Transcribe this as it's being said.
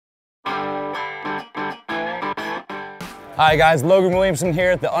Hi guys, Logan Williamson here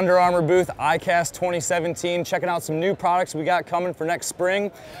at the Under Armour booth, ICAST 2017, checking out some new products we got coming for next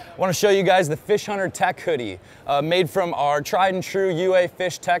spring. I want to show you guys the Fish Hunter Tech Hoodie, made from our tried and true UA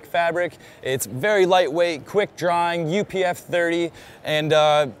Fish Tech fabric. It's very lightweight, quick drying, UPF 30, and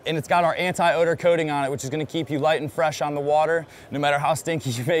it's got our anti-odor coating on it, which is going to keep you light and fresh on the water, no matter how stinky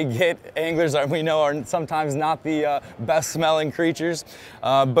you may get. Anglers, we know, are sometimes not the best smelling creatures,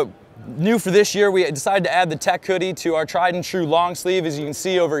 but new for this year, we decided to add the Tech Hoodie to our tried and true long sleeve. As you can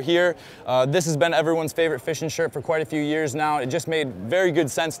see over here, this has been everyone's favorite fishing shirt for quite a few years now. It just made very good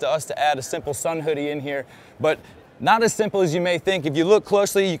sense to us to add a simple sun hoodie in here, but not as simple as you may think. If you look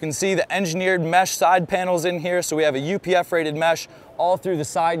closely, you can see the engineered mesh side panels in here. So we have a UPF rated mesh all through the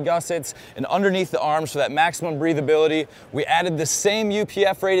side gussets and underneath the arms for that maximum breathability. We added the same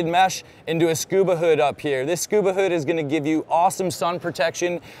UPF rated mesh into a scuba hood up here. This scuba hood is going to give you awesome sun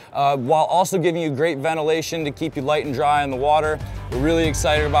protection while also giving you great ventilation to keep you light and dry in the water. We're really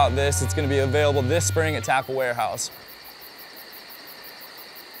excited about this. It's going to be available this spring at Tackle Warehouse.